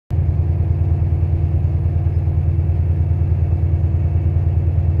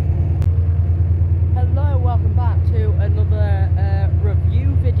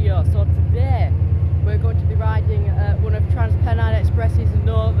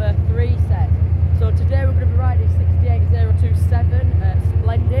3 sets. So today we're going to be riding 68027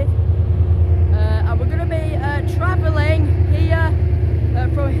 Splendid. And we're going to be travelling here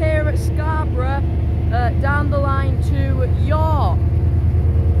from here at Scarborough down the line to York.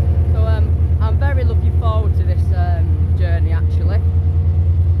 So I'm very looking forward to this journey actually.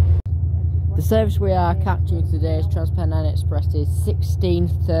 The service we are catching today is TransPennine Express is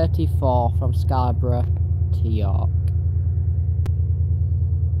 1634 from Scarborough to York.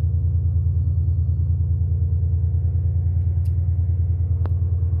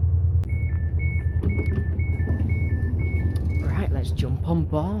 Right, let's jump on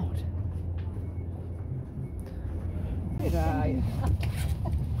board. Right.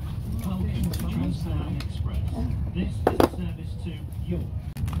 Welcome to TransPennine Express. This is a service to York.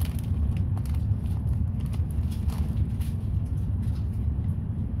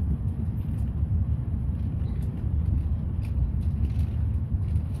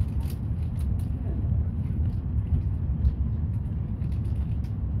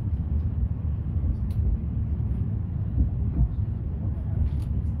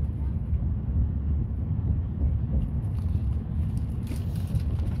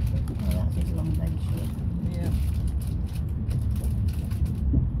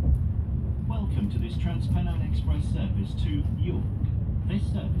 Welcome to this TransPennine Express service to York. This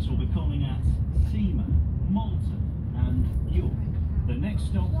service will be calling at Seamer, Malton and York. The next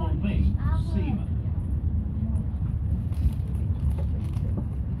stop will be Seamer.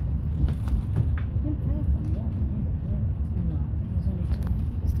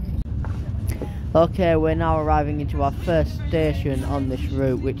 Okay, we're now arriving into our first station on this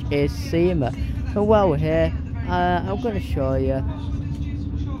route, which is Seamer. And while we're here, I'm going to show you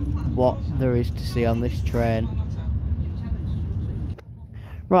what there is to see on this train.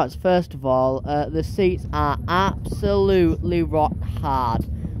 Right, first of all, the seats are absolutely rock hard.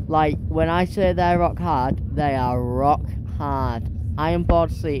 Like, when I say they're rock hard, they are rock hard. Iron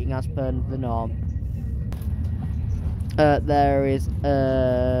board seating as per the norm. There is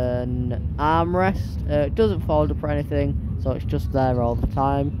an armrest. It doesn't fold up or anything, so it's just there all the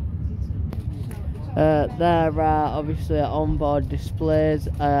time. There are obviously onboard displays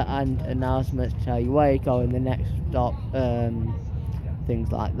and announcements to tell you where you're going, the next stop, things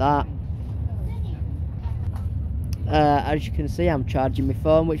like that. As you can see, I'm charging my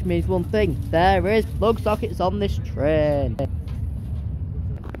phone, which means one thing: there is plug sockets on this train.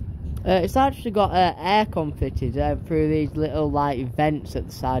 It's actually got aircon fitted through these little like vents at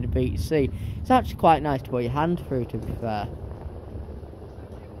the side of each seat. It's actually quite nice to put your hand through, to be fair.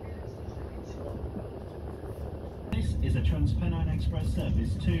 This is a TransPennine Express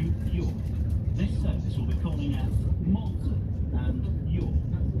service to York. This service will be calling at Malton and York.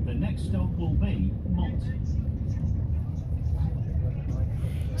 The next stop will be Malton.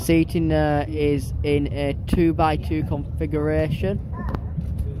 Seating is in a 2x2 configuration.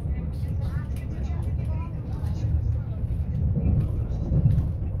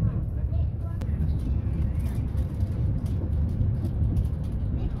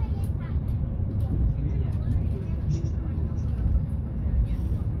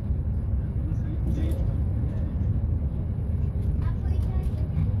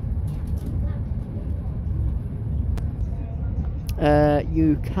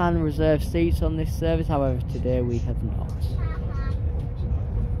 You can reserve seats on this service, however today we have not.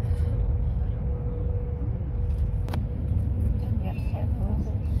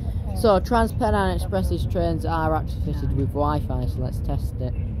 So TransPennine Express's trains are actually fitted with Wi-Fi, so let's test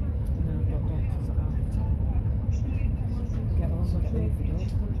it.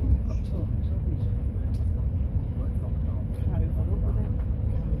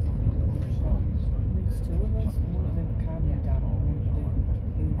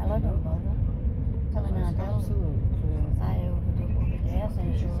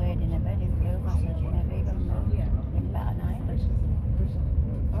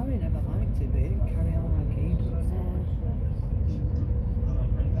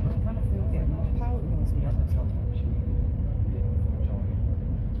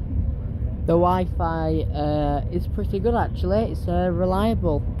 The Wi-Fi is pretty good actually, it's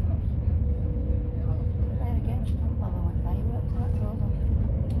reliable.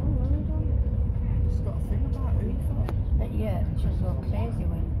 Yeah, it's just so crazy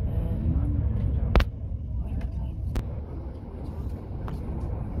when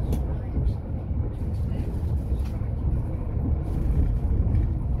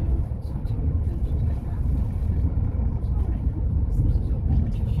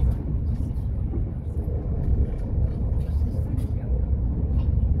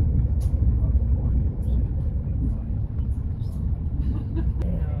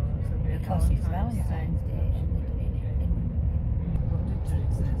because it's Valentine's Day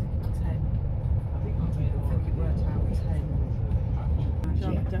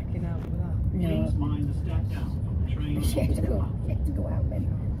and decking out with that. Please mind the step down from the train. she had to go out then,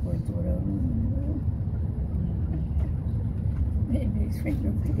 go into her own room. Maybe swing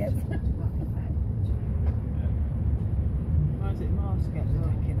them together. Why is it Mars to get the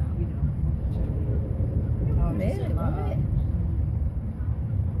decking out? Oh, Really, won't it?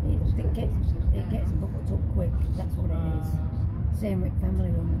 It gets booked up quick, that's what it is. Same with family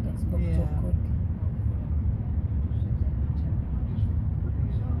room, it gets booked up quick.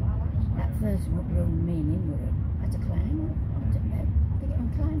 That first room, me and him were had to climb up to bed. They get on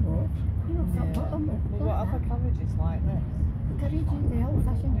climb up, you know, from bottom up. Well, what other carriages like this? The carriages, the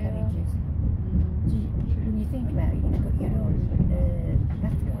old-fashioned carriages. So when you think about it, you've got your own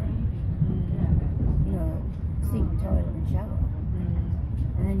bathroom, you know, sink, toilet and shower.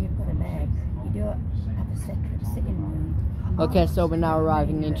 And then you've got a bed. You don't have a separate sitting room. Okay, so we're now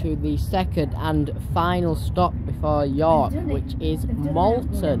arriving into the second and final stop before York, which is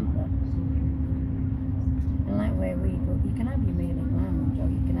Malton. And like where we go, you can have your meal in lounge, or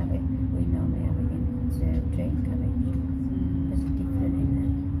you can have it, we normally have it in train carriage. There's a different in there.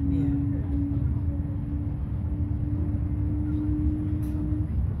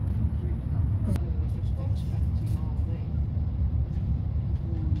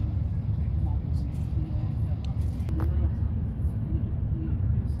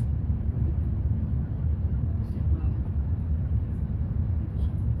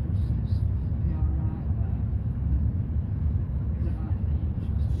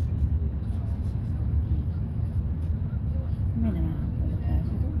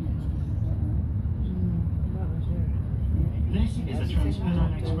 This is a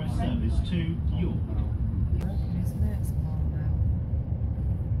TransPennine Express service to York. Isn't it small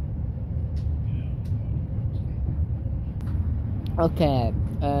now? Okay,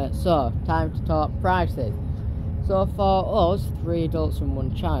 so time to talk prices. So for us, 3 adults and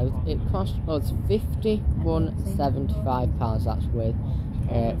 1 child, it cost us £51.75. That's with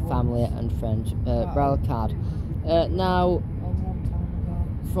family and friends Braille card. Now,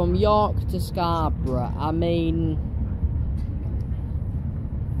 from York to Scarborough, I mean,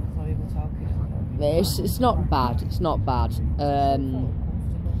 it's not bad. It's not bad.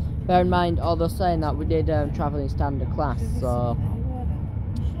 Bear in mind, although saying that, we did travel in standard class, so.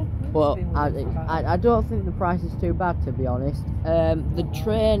 But I don't think the price is too bad, to be honest. The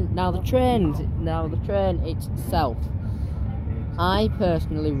train itself, I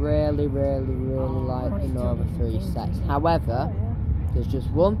personally really like the Nova 3 sets. However, there's just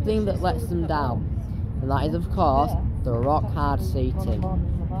one thing that lets them down, and that is, of course, the rock hard seating.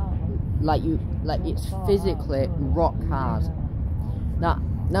 Like it's physically rock hard. Now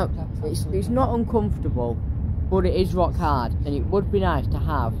it's not uncomfortable, but it is rock hard, and it would be nice to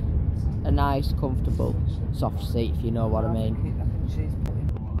have a nice, comfortable, soft seat, if you know what I mean.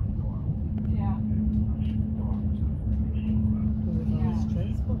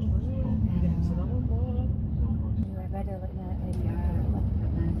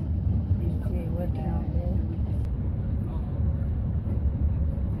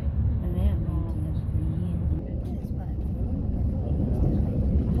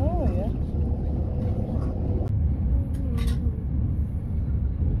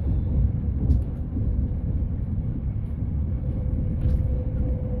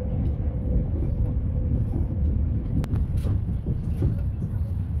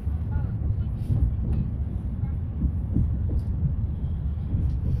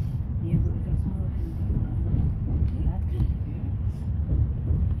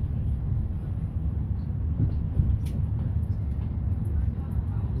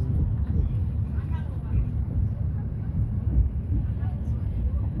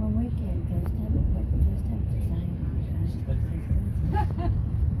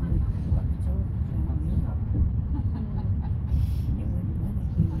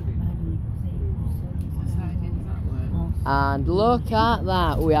 And look at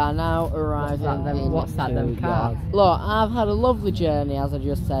that, we are now arriving. What's that then, car? Look, I've had a lovely journey, as I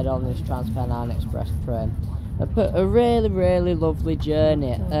just said, on this TransPennine Express train. A really lovely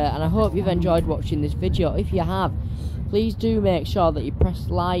journey, and I hope you've enjoyed watching this video. If you have, please do make sure that you press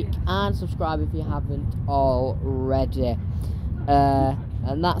like and subscribe if you haven't already.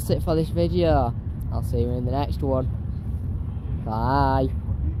 And that's it for this video. I'll see you in the next one. Bye.